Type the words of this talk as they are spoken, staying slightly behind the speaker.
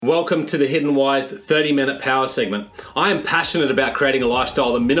Welcome to the Hidden Wise 30-minute power segment. I am passionate about creating a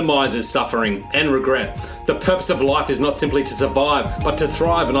lifestyle that minimizes suffering and regret. The purpose of life is not simply to survive, but to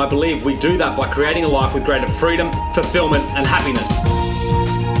thrive, and I believe we do that by creating a life with greater freedom, fulfillment, and happiness.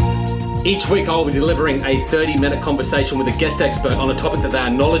 Each week I will be delivering a 30-minute conversation with a guest expert on a topic that they are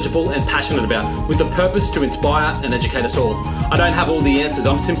knowledgeable and passionate about, with the purpose to inspire and educate us all. I don't have all the answers,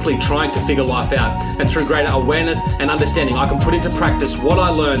 I'm simply trying to figure life out, and through greater awareness and understanding I can put into practice what I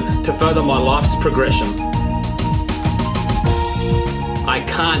learn to further my life's progression. I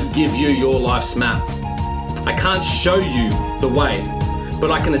can't give you your life's map. I can't show you the way, but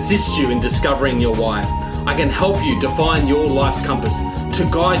I can assist you in discovering your why. I can help you define your life's compass, to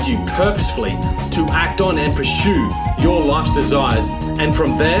guide you purposefully to act on and pursue your life's desires, and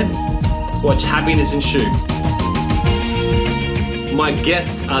from there, watch happiness ensue. My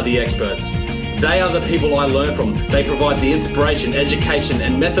guests are the experts. They are the people I learn from. They provide the inspiration, education,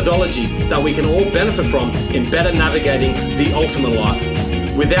 and methodology that we can all benefit from in better navigating the ultimate life.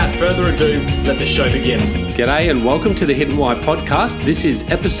 Without further ado, let the show begin. G'day and welcome to the Hidden Why podcast. This is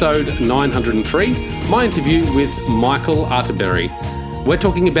episode 903, my interview with Michael Arterberry. We're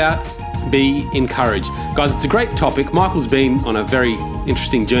talking about be encouraged. Guys, it's a great topic. Michael's been on a very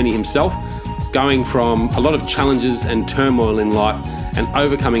interesting journey himself, going from a lot of challenges and turmoil in life and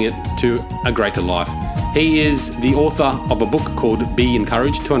overcoming it to a greater life. He is the author of a book called Be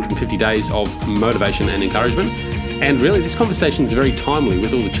Encouraged, 250 Days of Motivation and Encouragement. And really, this conversation is very timely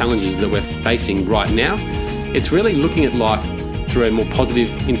with all the challenges that we're facing right now. It's really looking at life through a more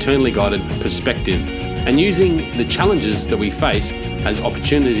positive, internally guided perspective and using the challenges that we face as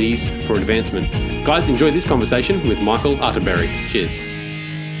opportunities for advancement. Guys, enjoy this conversation with Michael Arterberry. Cheers.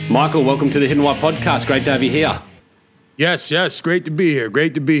 Michael, welcome to the Hidden Why podcast. Great to have you here. Yes. Great to be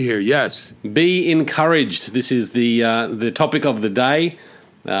here. Yes. Be encouraged. This is the topic of the day.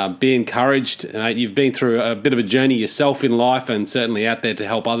 Be encouraged. You've been through a bit of a journey yourself in life and certainly out there to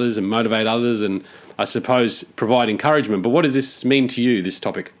help others and motivate others and I suppose provide encouragement. But what does this mean to you, this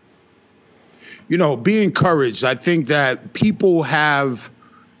topic? You know, be encouraged. I think that people have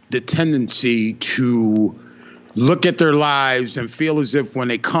the tendency to look at their lives and feel as if when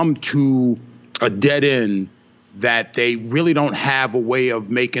they come to a dead end that they really don't have a way of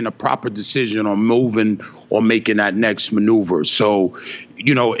making a proper decision on moving or making that next maneuver. So,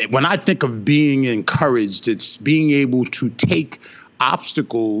 you know, when I think of being encouraged, it's being able to take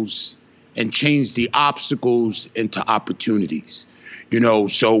obstacles and change the obstacles into opportunities. You know,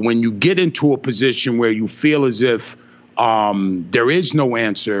 so when you get into a position where you feel as if there is no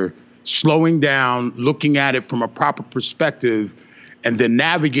answer, slowing down, looking at it from a proper perspective, and then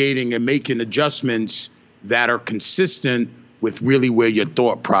navigating and making adjustments that are consistent with really where your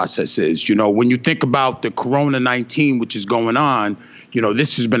thought process is. You know, when you think about the Corona-19, which is going on, you know,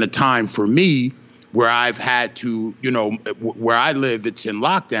 this has been a time for me where I've had to, you know, where I live, it's in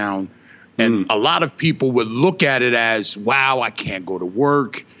lockdown. And a lot of people would look at it as, wow, I can't go to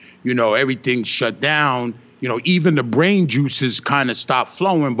work. You know, everything's shut down. You know, even the brain juices kind of stopped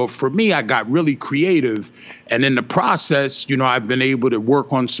flowing. But for me, I got really creative. And in the process, you know, I've been able to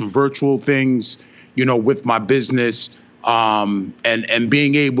work on some virtual things, you know, with my business and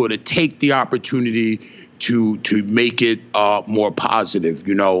being able to take the opportunity to make it more positive.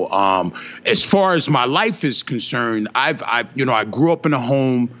 You know, as far as my life is concerned, I've you know, I grew up in a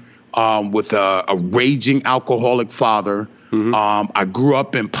home with a raging alcoholic father. I grew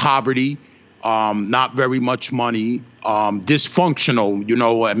up in poverty, not very much money, dysfunctional, you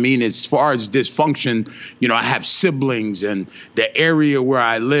know, I mean, as far as dysfunction, you know, I have siblings and the area where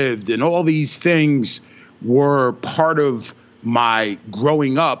I lived and all these things were part of my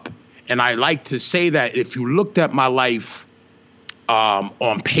growing up. And I like to say that if you looked at my life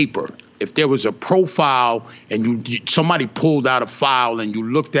on paper, if there was a profile and somebody pulled out a file and you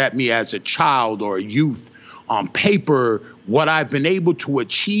looked at me as a child or a youth on paper, what I've been able to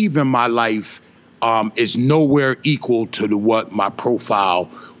achieve in my life is nowhere equal to what my profile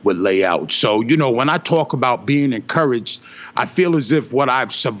would lay out. So, you know, when I talk about being encouraged, I feel as if what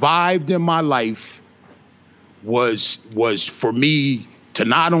I've survived in my life was for me to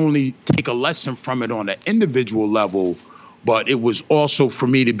not only take a lesson from it on an individual level, but it was also for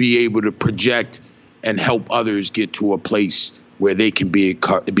me to be able to project and help others get to a place where they can be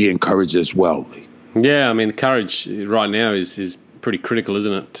encouraged as well. Yeah, I mean, courage right now is pretty critical,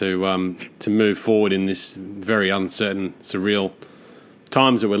 isn't it, to move forward in this very uncertain, surreal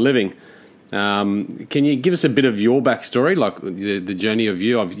times that we're living. Can you give us a bit of your backstory, like the journey of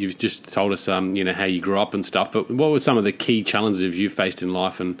you? You've just told us, you know, how you grew up and stuff, but what were some of the key challenges you faced in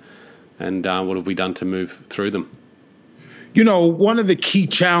life, and what have we done to move through them? One of the key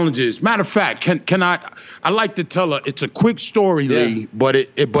challenges. Matter of fact, can I like to tell it's a quick story, Lee, but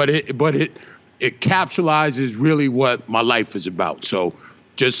it capsulizes really what my life is about. So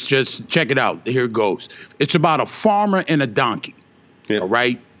just check it out. Here it goes. It's about a farmer and a donkey. All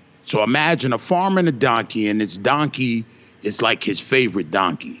right. So imagine a farmer and a donkey, and his donkey is like his favorite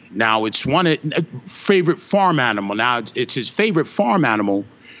donkey. Now it's favorite farm animal. Now it's his favorite farm animal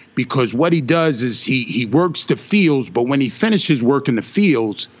because what he does is he works the fields, but when he finishes working the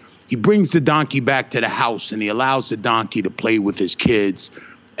fields, he brings the donkey back to the house and he allows the donkey to play with his kids,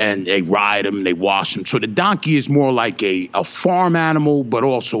 and they ride him, they wash him. So the donkey is more like a farm animal, but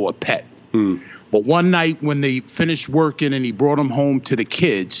also a pet. But one night when they finished working and he brought him home to the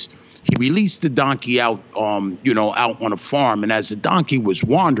kids, he released the donkey out, out on a farm. And as the donkey was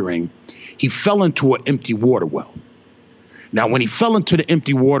wandering, he fell into an empty water well. Now, when he fell into the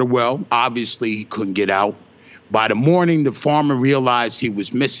empty water well, obviously he couldn't get out. By the morning, the farmer realized he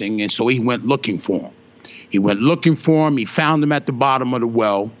was missing, and so he went looking for him. He found him at the bottom of the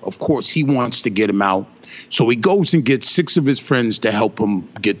well. Of course, he wants to get him out. So he goes and gets 6 of his friends to help him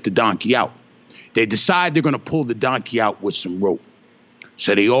get the donkey out. They decide they're going to pull the donkey out with some rope.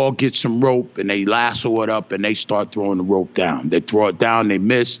 So they all get some rope and they lasso it up and they start throwing the rope down. They throw it down, they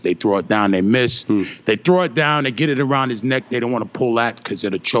miss. They throw it down, they miss. They throw it down, they get it around his neck. They don't want to pull that because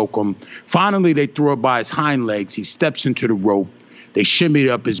it'll choke him. Finally, they throw it by his hind legs. He steps into the rope. They shimmy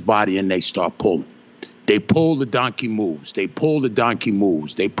up his body and they start pulling. They pull, the donkey moves. They pull, the donkey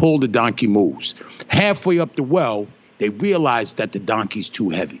moves. They pull, the donkey moves. Halfway up the well, they realize that the donkey's too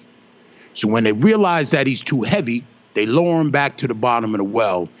heavy. So when they realize that he's too heavy, they lower him back to the bottom of the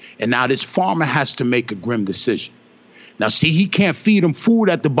well, and now this farmer has to make a grim decision. Now, see, he can't feed him food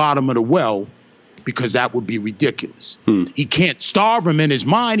at the bottom of the well because that would be ridiculous. He can't starve him. In his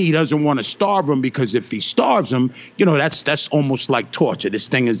mind, he doesn't want to starve him because if he starves him, that's almost like torture. This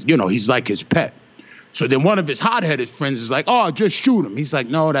thing is, he's like his pet. So then one of his hot-headed friends is like, oh, just shoot him. He's like,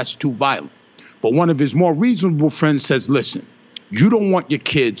 no, that's too violent. But one of his more reasonable friends says, listen, you don't want your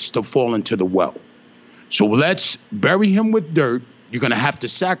kids to fall into the well. So let's bury him with dirt. You're going to have to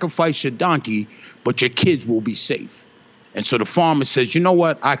sacrifice your donkey, but your kids will be safe. And so the farmer says, you know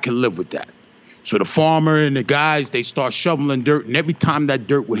what? I can live with that. So the farmer and the guys, they start shoveling dirt. And every time that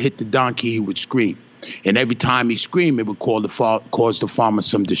dirt would hit the donkey, he would scream. And every time he screamed, it would cause the farmer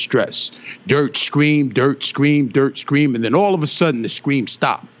some distress. Dirt, scream, dirt, scream, dirt, scream. And then all of a sudden, the scream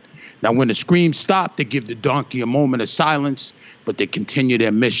stopped. Now, when the scream stopped, they give the donkey a moment of silence, but they continue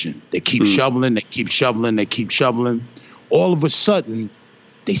their mission. They keep shoveling, they keep shoveling, they keep shoveling. All of a sudden,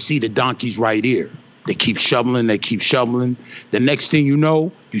 they see the donkey's right ear. They keep shoveling, they keep shoveling. The next thing you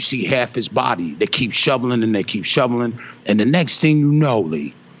know, you see half his body. They keep shoveling and they keep shoveling. And the next thing you know,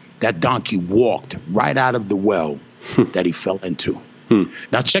 Lee, that donkey walked right out of the well that he fell into.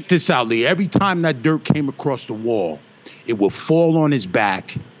 Now, check this out, Lee. Every time that dirt came across the wall, it would fall on his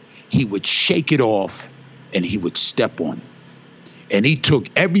back. He would shake it off, and he would step on it. And he took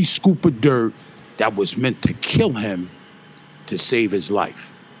every scoop of dirt that was meant to kill him to save his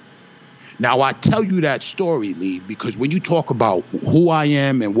life. Now, I tell you that story, Lee, because when you talk about who I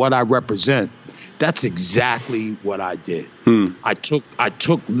am and what I represent, that's exactly what I did. I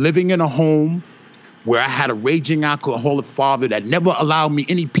took living in a home where I had a raging alcoholic father that never allowed me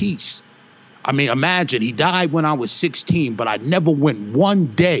any peace. I mean, imagine, he died when I was 16, but I never went one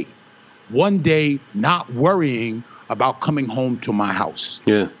day not worrying about coming home to my house.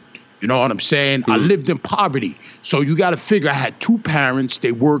 Yeah. You know what I'm saying? I lived in poverty. So you got to figure I had 2 parents.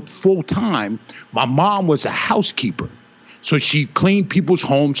 They worked full time. My mom was a housekeeper. So she cleaned people's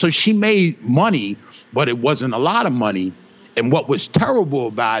homes. So she made money, but it wasn't a lot of money. And what was terrible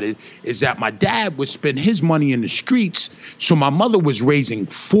about it is that my dad would spend his money in the streets. So my mother was raising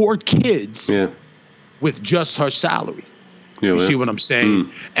 4 kids with just her salary. You see what I'm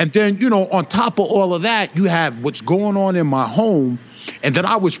saying? And then, on top of all of that, you have what's going on in my home. And then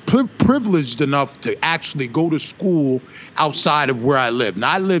I was privileged enough to actually go to school outside of where I lived.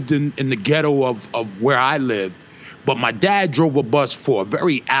 Now, I lived in the ghetto of where I lived, but my dad drove a bus for a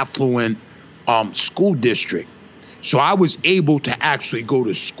very affluent school district. So I was able to actually go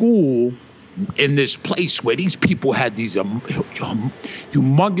to school in this place where these people had these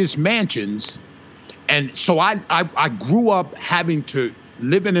humongous mansions. And so I grew up having to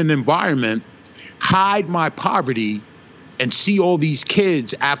live in an environment, hide my poverty, and see all these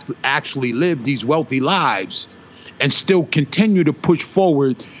kids actually live these wealthy lives and still continue to push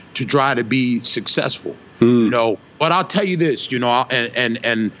forward to try to be successful. But I'll tell you this, and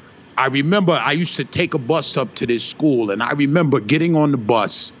I remember I used to take a bus up to this school, and I remember getting on the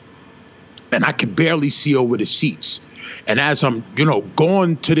bus and I could barely see over the seats. And as I'm,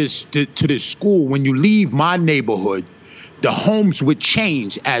 going to this school, when you leave my neighborhood, the homes would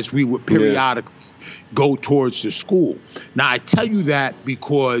change as we would periodically go towards the school. Now, I tell you that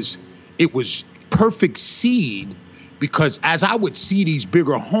because it was perfect seed, because as I would see these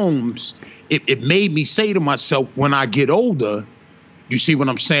bigger homes, it made me say to myself, when I get older, you see what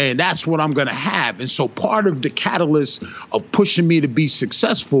I'm saying? That's what I'm going to have. And so part of the catalyst of pushing me to be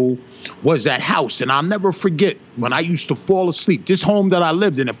successful was that house. And I'll never forget when I used to fall asleep. This home that I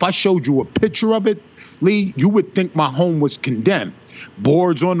lived in, if I showed you a picture of it, Lee, you would think my home was condemned.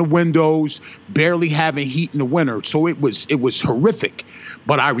 Boards on the windows, barely having heat in the winter. So it was horrific.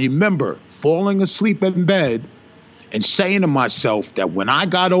 But I remember falling asleep in bed and saying to myself that when I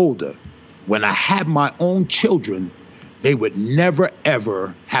got older, when I had my own children, they would never,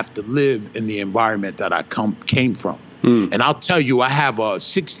 ever have to live in the environment that I came from. And I'll tell you, I have a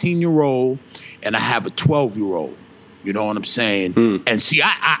 16-year-old and I have a 12-year-old. You know what I'm saying? And see,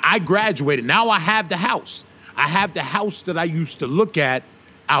 I graduated. Now I have the house. I have the house that I used to look at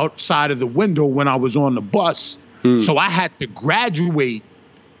outside of the window when I was on the bus. So I had to graduate.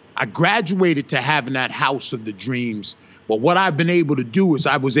 I graduated to having that house of the dreams. But what I've been able to do is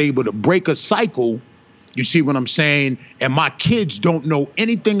I was able to break a cycle. You see what I'm saying? And my kids don't know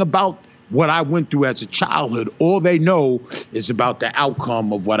anything about what I went through as a childhood. All they know is about the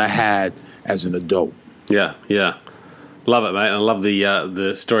outcome of what I had as an adult. Yeah, yeah. Love it, mate. I love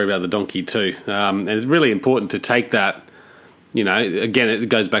the story about the donkey too. And it's really important to take that, again, it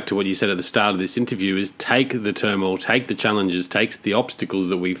goes back to what you said at the start of this interview, is take the turmoil, take the challenges, take the obstacles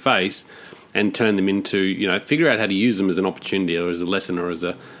that we face and turn them into, figure out how to use them as an opportunity or as a lesson or as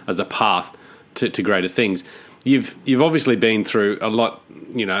a path to greater things. You've obviously been through a lot,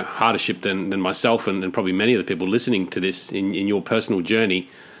 hardship than myself and probably many of the people listening to this in your personal journey.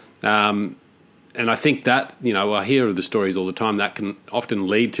 And I think that, I hear of the stories all the time, that can often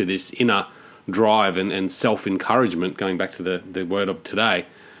lead to this inner drive and self-encouragement, going back to the word of today,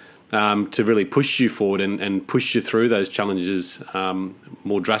 to really push you forward and push you through those challenges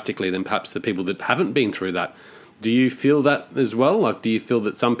more drastically than perhaps the people that haven't been through that. Do you feel that as well? Like, do you feel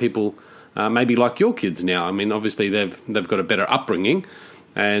that some people, maybe like your kids now, I mean, obviously they've got a better upbringing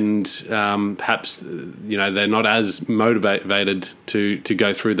and perhaps, they're not as motivated to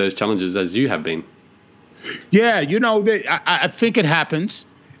go through those challenges as you have been? Yeah, I think it happens.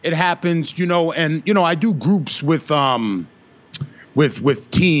 It happens, and, I do groups with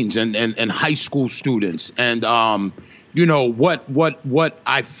teens and high school students. And, what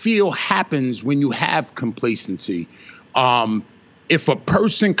I feel happens when you have complacency, if a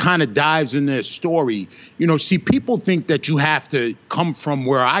person kind of dives in their story, see, people think that you have to come from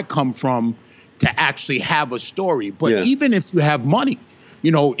where I come from to actually have a story. But even if you have money,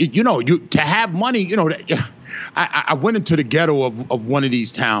 to have money, I went into the ghetto of one of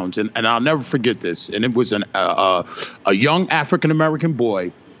these towns, and I'll never forget this. And it was a young African-American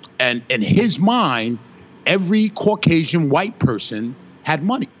boy, and in his mind, every Caucasian white person had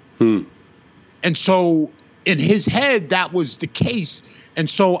money. And so in his head, that was the case. And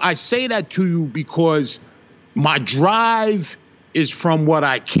so I say that to you because my drive is from what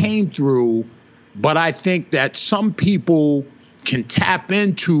I came through, but I think that some people can tap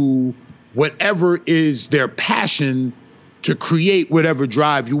into whatever is their passion to create whatever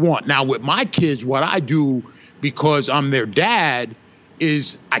drive you want. Now, with my kids, what I do, because I'm their dad,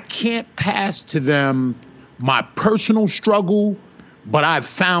 is I can't pass to them my personal struggle, but I've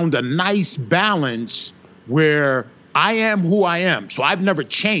found a nice balance where I am who I am. So I've never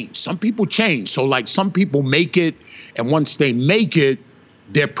changed. Some people change. So like some people make it, and once they make it,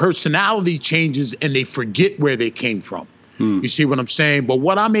 their personality changes and they forget where they came from. You see what I'm saying? But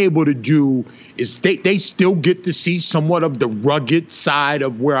what I'm able to do is they still get to see somewhat of the rugged side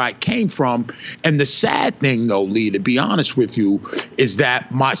of where I came from. And the sad thing, though, Lee, to be honest with you, is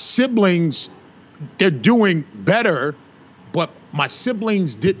that my siblings, they're doing better, but my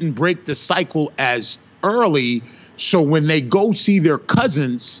siblings didn't break the cycle as early. So when they go see their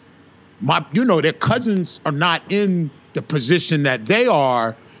cousins, their cousins are not in the position that they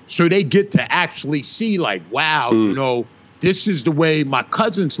are. So they get to actually see like, wow, this is the way my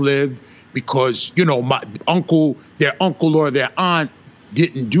cousins live because, my their uncle or their aunt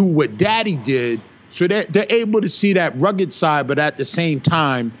didn't do what daddy did. So they're able to see that rugged side, but at the same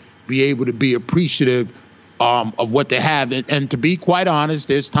time, be able to be appreciative of what they have. And to be quite honest,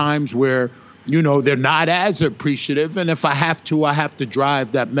 there's times where, they're not as appreciative. And if I have to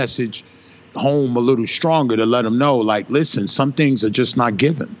drive that message home a little stronger to let them know, like, listen, some things are just not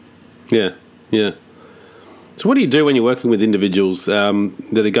given. Yeah, yeah. So what do you do when you're working with individuals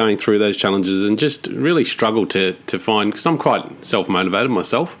that are going through those challenges and just really struggle to find, because I'm quite self-motivated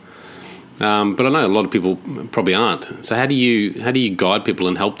myself, but I know a lot of people probably aren't. So how do you guide people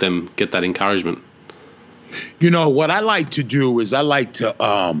and help them get that encouragement? What I like to do is I like for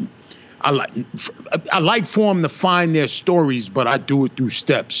them to find their stories, but I do it through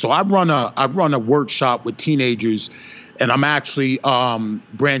steps. So I run a workshop with teenagers, and I'm actually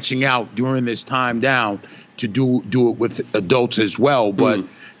branching out during this time down to do it with adults as well. But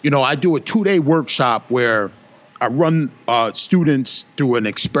I do a 2-day workshop where I run students through an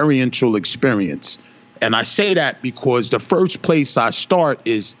experiential experience, and I say that because the first place I start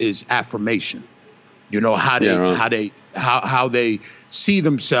is affirmation. How they see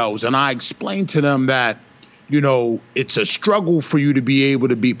themselves, and I explain to them that it's a struggle for you to be able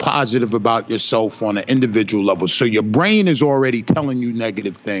to be positive about yourself on an individual level. So your brain is already telling you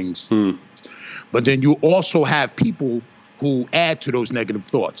negative things, but then you also have people who add to those negative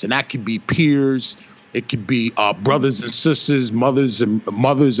thoughts, and that could be peers, it could be brothers and sisters, mothers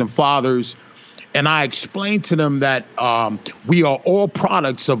and fathers. And I explain to them that we are all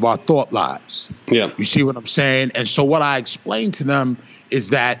products of our thought lives. Yeah. You see what I'm saying? And so what I explain to them is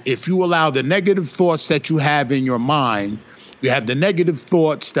that if you allow the negative thoughts that you have in your mind, you have the negative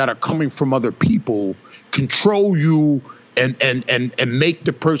thoughts that are coming from other people, control you and make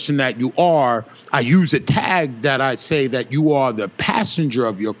the person that you are. I use a tag that I say that you are the passenger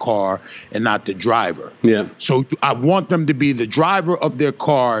of your car and not the driver. Yeah. So I want them to be the driver of their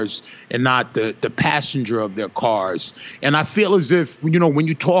cars and not the passenger of their cars. And I feel as if, when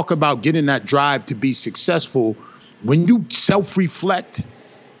you talk about getting that drive to be successful, when you self-reflect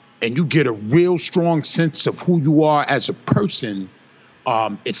and you get a real strong sense of who you are as a person,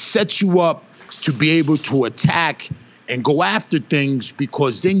 it sets you up to be able to attack and go after things,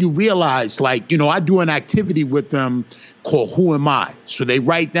 because then you realize, I do an activity with them called Who Am I? So they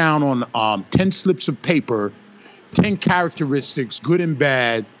write down on 10 slips of paper, 10 characteristics, good and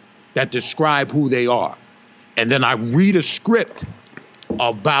bad, that describe who they are. And then I read a script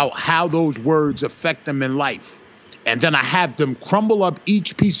about how those words affect them in life. And then I have them crumble up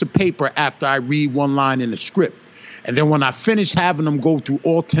each piece of paper after I read one line in the script. And then when I finish having them go through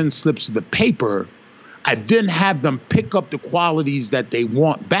all 10 slips of the paper, I then have them pick up the qualities that they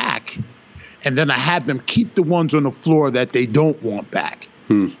want back, and then I have them keep the ones on the floor that they don't want back.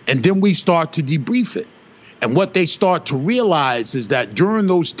 And then we start to debrief it. And what they start to realize is that during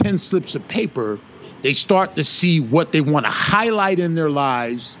those 10 slips of paper, they start to see what they want to highlight in their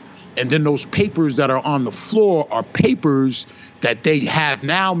lives, and then those papers that are on the floor are papers that they have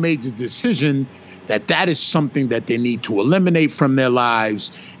now made the decision that is something that they need to eliminate from their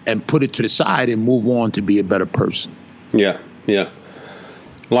lives and put it to the side and move on to be a better person. Yeah. I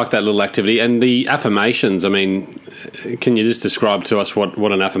like that little activity. And the affirmations, can you just describe to us what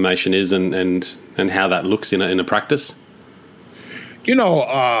an affirmation is and how that looks in a practice?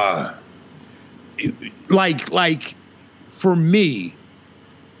 Like for me,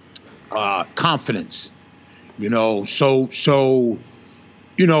 confidence,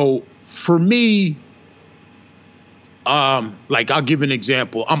 for me, I'll give an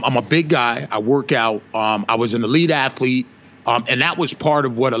example. I'm a big guy. I work out. I was an elite athlete. And that was part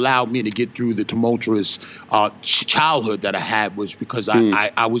of what allowed me to get through the tumultuous childhood that I had, was because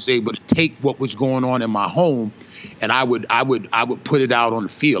I was able to take what was going on in my home, and I would put it out on the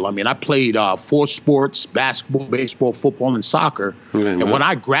field. I played 4 sports: basketball, baseball, football, and soccer. And when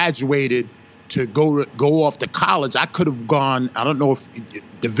I graduated to go off to college, I could have gone, I don't know if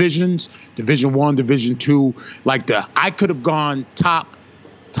divisions, Division I, Division II, I could have gone top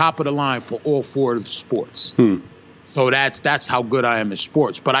of the line for all 4 of the sports. So that's how good I am in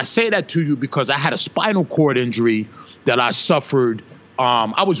sports. But I say that to you because I had a spinal cord injury that I suffered.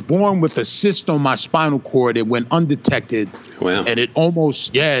 I was born with a cyst on my spinal cord. It went undetected. Wow. And it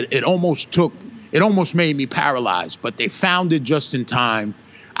almost made me paralyzed, but they found it just in time.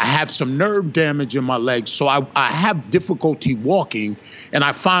 I have some nerve damage in my legs, so I have difficulty walking. And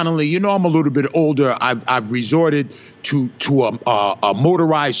I finally, I'm a little bit older. I've resorted to a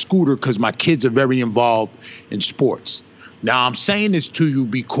motorized scooter because my kids are very involved in sports. Now, I'm saying this to you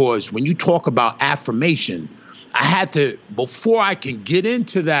because when you talk about affirmation, I had to, before I can get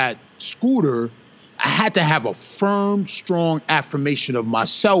into that scooter, I had to have a firm, strong affirmation of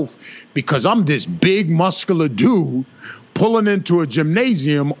myself, because I'm this big, muscular dude pulling into a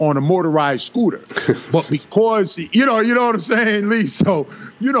gymnasium on a motorized scooter. But because, you know what I'm saying, Lee? So,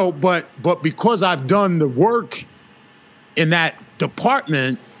 but because I've done the work in that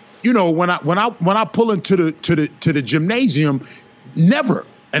department, when I pull into the gymnasium, never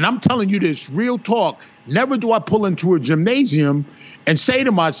and I'm telling you this, real talk, never do I pull into a gymnasium and say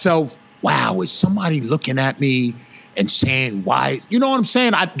to myself, wow, is somebody looking at me and saying why? You know what I'm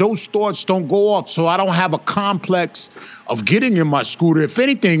saying? Those thoughts don't go off, so I don't have a complex of getting in my scooter. If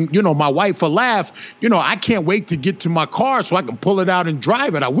anything, my wife will laugh. I can't wait to get to my car so I can pull it out and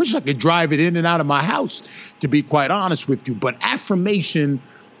drive it. I wish I could drive it in and out of my house, to be quite honest with you. But affirmation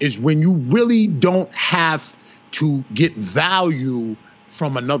is when you really don't have to get value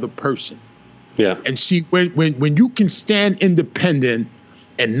from another person. Yeah. And see, when you can stand independent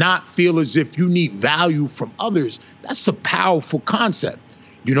and not feel as if you need value from others, that's a powerful concept.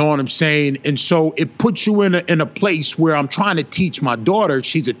 You know what I'm saying? And so it puts you in a place where I'm trying to teach my daughter.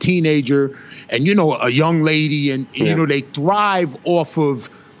 She's a teenager and, a young lady, and they thrive off of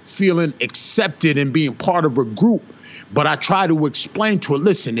feeling accepted and being part of a group. But I try to explain to her,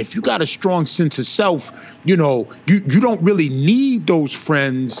 listen, if you got a strong sense of self, you don't really need those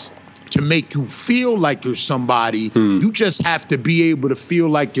friends to make you feel like you're somebody. You just have to be able to feel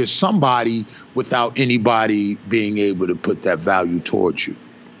like you're somebody without anybody being able to put that value towards you.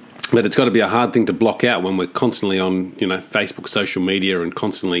 But it's got to be a hard thing to block out when we're constantly on, Facebook, social media, and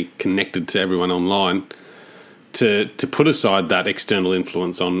constantly connected to everyone online, to put aside that external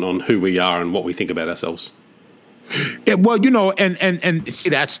influence on who we are and what we think about ourselves. Yeah, well, and see,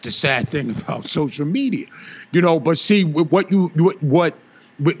 that's the sad thing about social media, but see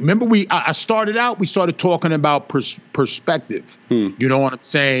remember I started out, we started talking about perspective. You know what I'm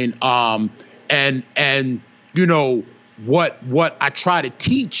saying? And what I try to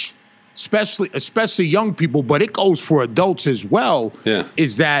teach, especially young people, but it goes for adults as well,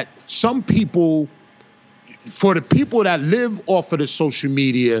 is that some people, for the people that live off of the social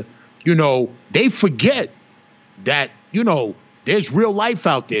media, they forget that, there's real life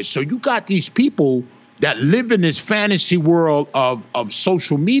out there. So you got these people that live in this fantasy world of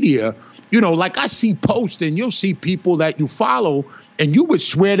social media. Like I see posts and you'll see people that you follow and you would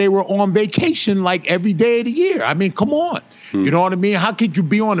swear they were on vacation like every day of the year. I mean, come on. You know what I mean? How could you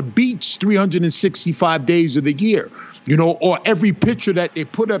be on a beach 365 days of the year? Or every picture that they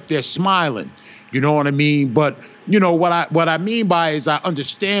put up, they're smiling. You know what I mean? But, what I mean by is I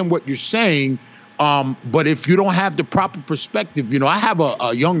understand what you're saying. But if you don't have the proper perspective, I have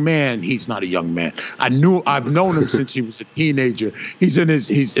a young man. He's not a young man. I've known him since he was a teenager. He's in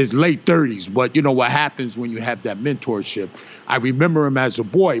his late 30s. But what happens when you have that mentorship? I remember him as a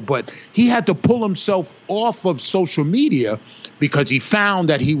boy, but he had to pull himself off of social media because he found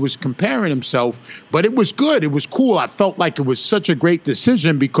that he was comparing himself. But it was good. It was cool. I felt like it was such a great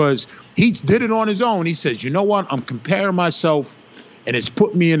decision because he did it on his own. He says, you know what? I'm comparing myself, and it's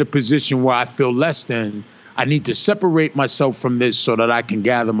put me in a position where I feel less than. I need to separate myself from this so that I can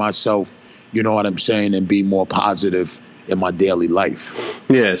gather myself, you know what I'm saying, and be more positive in my daily life.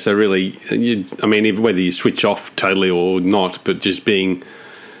 Yeah, so really, whether you switch off totally or not, but just being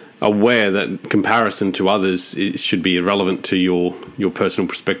aware that comparison to others should be irrelevant to your personal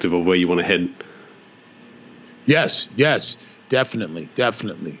perspective of where you want to head. Yes. Definitely.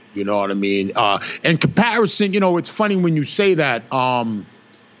 You know what I mean? And comparison, it's funny when you say that. I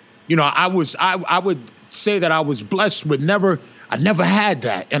would say that I was blessed with I never had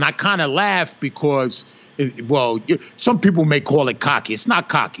that. And I kind of laugh because, some people may call it cocky. It's not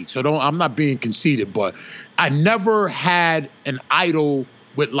cocky. So I'm not being conceited, but I never had an idol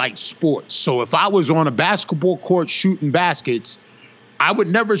with like sports. So if I was on a basketball court shooting baskets, I would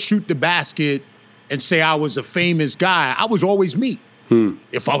never shoot the basket and say I was a famous guy. I was always me.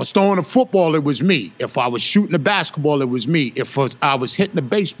 If I was throwing a football, it was me. If I was shooting a basketball, it was me. If I was hitting a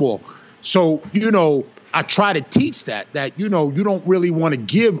baseball. So, I try to teach that you don't really want to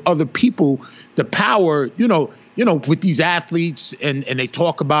give other people the power, with these athletes and they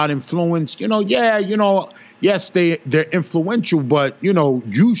talk about influence, yes, they're influential, but,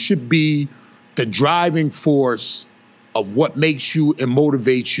 you should be the driving force of what makes you and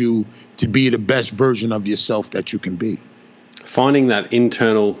motivates you to be the best version of yourself that you can be. Finding that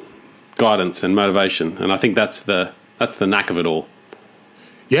internal guidance and motivation, and I think that's the knack of it all.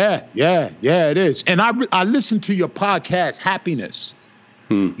 Yeah, it is. And I listened to your podcast, Happiness.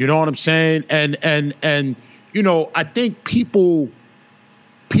 You know what I'm saying? And I think people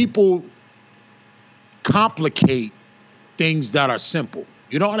complicate things that are simple.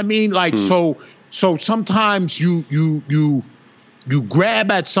 You know what I mean? Like so sometimes you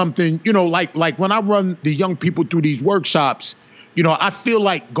grab at something, like when I run the young people through these workshops, I feel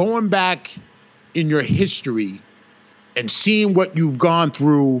like going back in your history and seeing what you've gone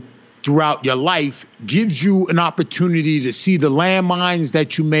through throughout your life gives you an opportunity to see the landmines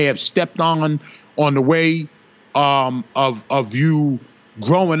that you may have stepped on the way of you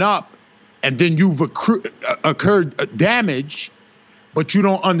growing up, and then you've occurred damage, but you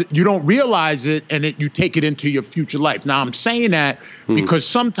don't realize it, and you take it into your future life. Now, I'm saying that because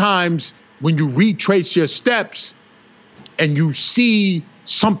sometimes when you retrace your steps and you see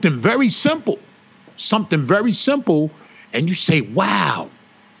something very simple, and you say, wow,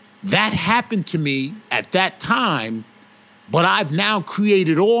 that happened to me at that time, but I've now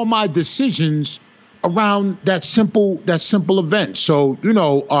created all my decisions around that simple event. So,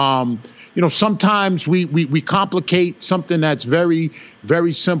 sometimes we complicate something that's very,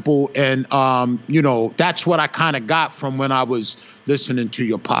 very simple. And, that's what I kind of got from when I was listening to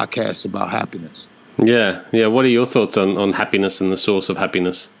your podcast about happiness. Yeah. Yeah. What are your thoughts on happiness and the source of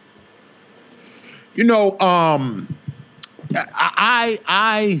happiness? I'm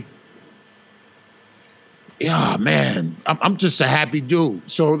just a happy dude.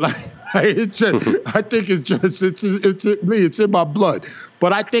 So like, it's just, I think it's in my blood.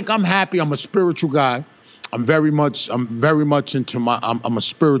 But I think I'm happy. I'm a spiritual guy. I'm very much into I'm a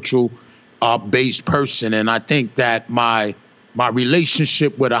spiritual based person, and I think that my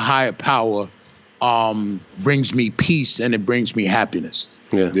relationship with a higher power brings me peace, and it brings me happiness.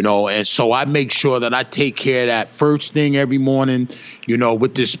 Yeah. And so I make sure that I take care of that first thing every morning.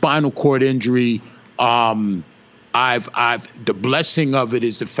 With this spinal cord injury, the blessing of it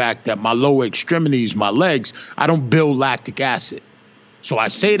is the fact that my lower extremities, my legs, I don't build lactic acid. So I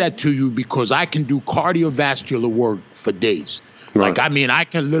say that to you because I can do cardiovascular work for days. Right. I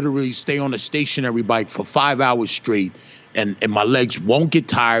can literally stay on a stationary bike for 5 hours straight, and my legs won't get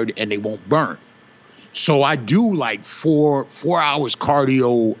tired and they won't burn. So I do like 4 hours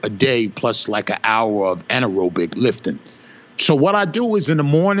cardio a day plus like an hour of anaerobic lifting. So what I do is in the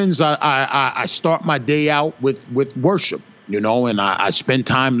mornings, I start my day out with worship, and I spend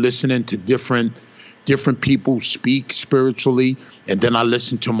time listening to different people speak spiritually. And then I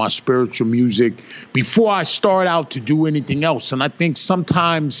listen to my spiritual music before I start out to do anything else. And I think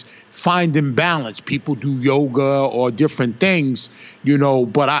sometimes finding balance, people do yoga or different things,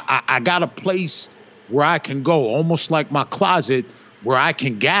 but I got a place where I can go, almost like my closet, where I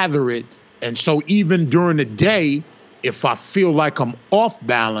can gather it. And so even during the day, if I feel like I'm off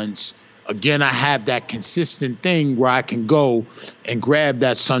balance, again, I have that consistent thing where I can go and grab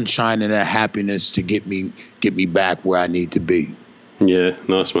that sunshine and that happiness to get me back where I need to be. Yeah,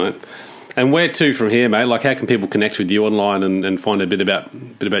 nice, mate. And where to from here, mate? Like, how can people connect with you online and find a bit about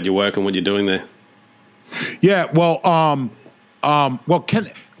your work and what you're doing there? Yeah, well, a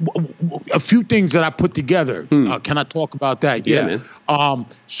few things that I put together. Can I talk about that? Yeah, man.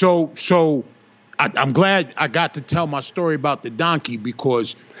 So I'm glad I got to tell my story about the donkey,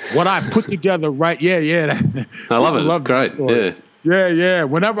 because what I put together, right? Yeah. I love it. It's great. Yeah.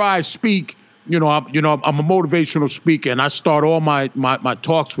 Whenever I speak, I'm a motivational speaker, and I start all my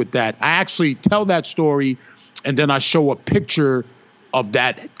talks with that. I actually tell that story, and then I show a picture of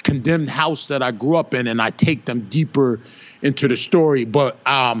that condemned house that I grew up in, and I take them deeper into the story. But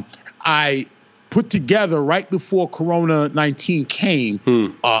I put together right before Corona-19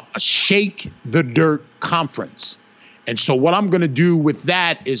 came a Shake the Dirt conference. And so what I'm going to do with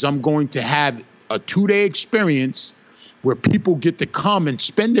that is I'm going to have a 2-day experience where people get to come and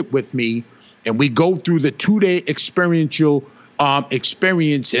spend it with me. And we go through the 2-day experiential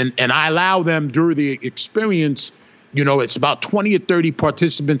experience. And I allow them during the experience, it's about 20 or 30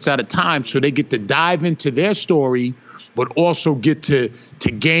 participants at a time. So they get to dive into their story, but also get to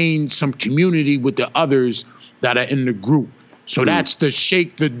gain some community with the others that are in the group. So that's the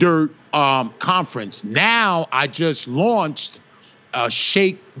Shake the Dirt conference. Now I just launched a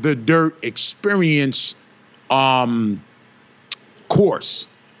Shake the Dirt experience course.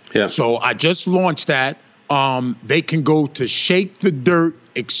 Yeah. So I just launched that. They can go to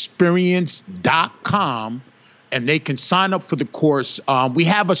shakethedirtexperience.com and they can sign up for the course. We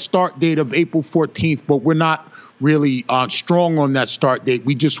have a start date of April 14th, but we're not really strong on that start date.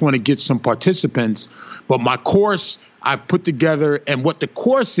 We just want to get some participants. But my course I've put together, and what the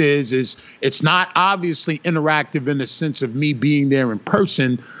course is it's not obviously interactive in the sense of me being there in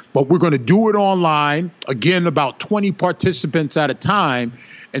person, but we're going to do it online, again, about 20 participants at a time.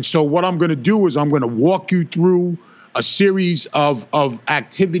 And so what I'm going to do is I'm going to walk you through a series of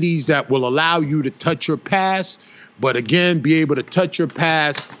activities that will allow you to touch your past, but again, be able to touch your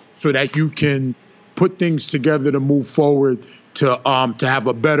past so that you can put things together to move forward to have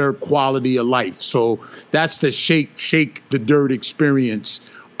a better quality of life. So that's the Shake the Dirt experience.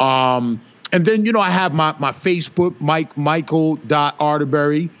 And then, I have my Facebook,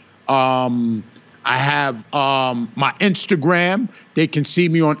 Michael.Arterberry. I have my Instagram. They can see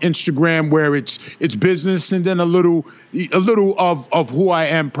me on Instagram where it's business, and then a little of who I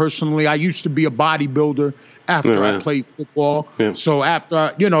am personally. I used to be a bodybuilder after I played football. Yeah. So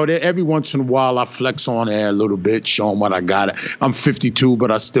after, every once in a while I flex on air a little bit, show them what I got. I'm 52,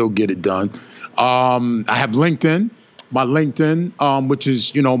 but I still get it done. I have LinkedIn, my LinkedIn, which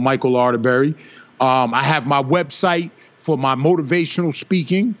is, Michael Arterberry. I have my website for my motivational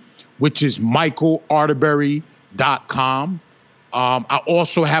speaking, which is michaelarterberry.com. I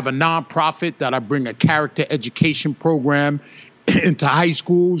also have a nonprofit that I bring a character education program into high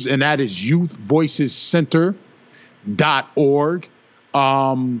schools, and that is youthvoicescenter.org.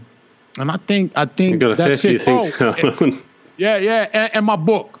 And I think got a fair few things going. Yeah. And my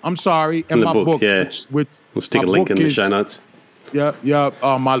book. I'm sorry. And my book. Yeah. Which we'll stick a link in the show notes. Yeah.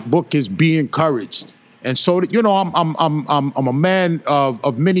 My book is Be Encouraged. And so, I'm a man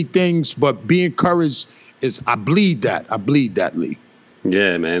of many things, but be encouraged is I bleed that, Lee.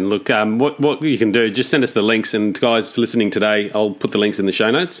 Yeah, man. Look, what you can do, just send us the links. And guys listening today, I'll put the links in the show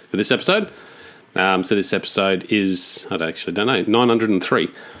notes for this episode. So this episode is, I actually don't know, 903.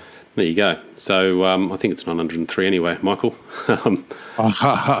 There you go. So I think it's 903 anyway, Michael. But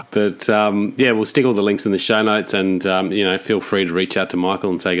we'll stick all the links in the show notes, and feel free to reach out to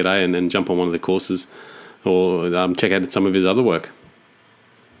Michael and say good day, and jump on one of the courses, or check out some of his other work.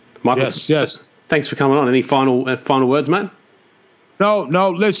 Michael, yes. Thanks for coming on. Any final words, mate?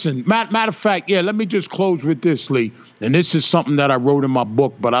 No. Listen, matter of fact, let me just close with this, Lee. And this is something that I wrote in my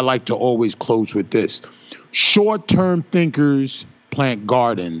book, but I like to always close with this. Short-term thinkers plant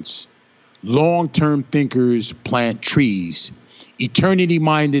gardens. Long-term thinkers plant trees.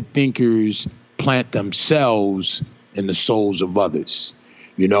 Eternity-minded thinkers plant themselves in the souls of others.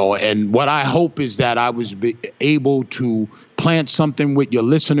 And what I hope is that I was able to plant something with your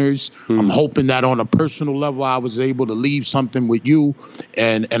listeners. I'm hoping that on a personal level, I was able to leave something with you.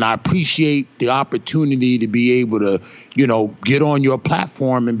 And I appreciate the opportunity to be able to, get on your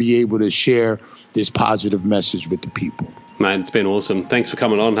platform and be able to share this positive message with the people. Man, it's been awesome. Thanks for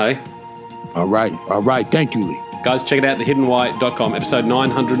coming on, hey? All right. Thank you, Lee. Guys, check it out, thehiddenwhy.com, episode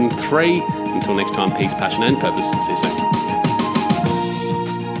 903. Until next time, peace, passion, and purpose. See you soon.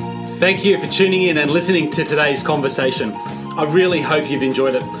 Thank you for tuning in and listening to today's conversation. I really hope you've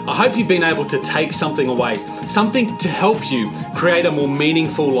enjoyed it. I hope you've been able to take something away, something to help you create a more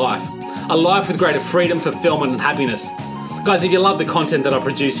meaningful life, a life with greater freedom, fulfillment, and happiness. Guys, if you love the content that I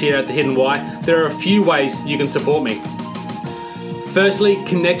produce here at The Hidden Why, there are a few ways you can support me. Firstly,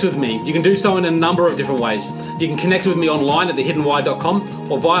 connect with me. You can do so in a number of different ways. You can connect with me online at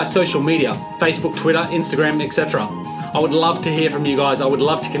thehiddenwhy.com or via social media, Facebook, Twitter, Instagram, etc. I would love to hear from you guys. I would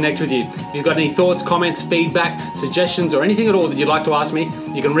love to connect with you. If you've got any thoughts, comments, feedback, suggestions, or anything at all that you'd like to ask me,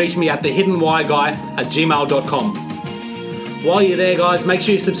 you can reach me at thehiddenwhyguy@gmail.com. While you're there, guys, make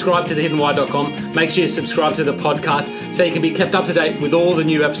sure you subscribe to thehiddenwhy.com. Make sure you subscribe to the podcast so you can be kept up to date with all the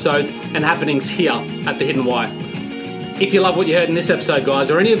new episodes and happenings here at The Hidden Why. If you love what you heard in this episode,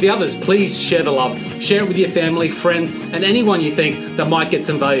 guys, or any of the others, please share the love. Share it with your family, friends, and anyone you think that might get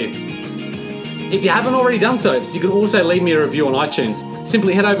some value. If you haven't already done so, you can also leave me a review on iTunes.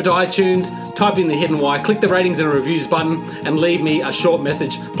 Simply head over to iTunes, type in The Hidden Why, click the ratings and reviews button, and leave me a short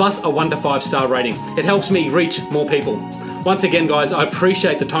message, plus a 1 to 5 star rating. It helps me reach more people. Once again, guys, I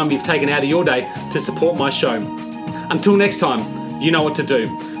appreciate the time you've taken out of your day to support my show. Until next time, you know what to do.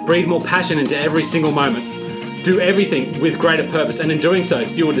 Breathe more passion into every single moment. Do everything with greater purpose, and in doing so,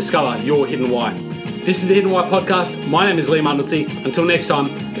 you will discover your hidden why. This is The Hidden Why Podcast. My name is Lee Mundelsey. Until next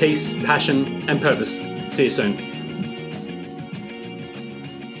time, peace, passion, and purpose. See you soon.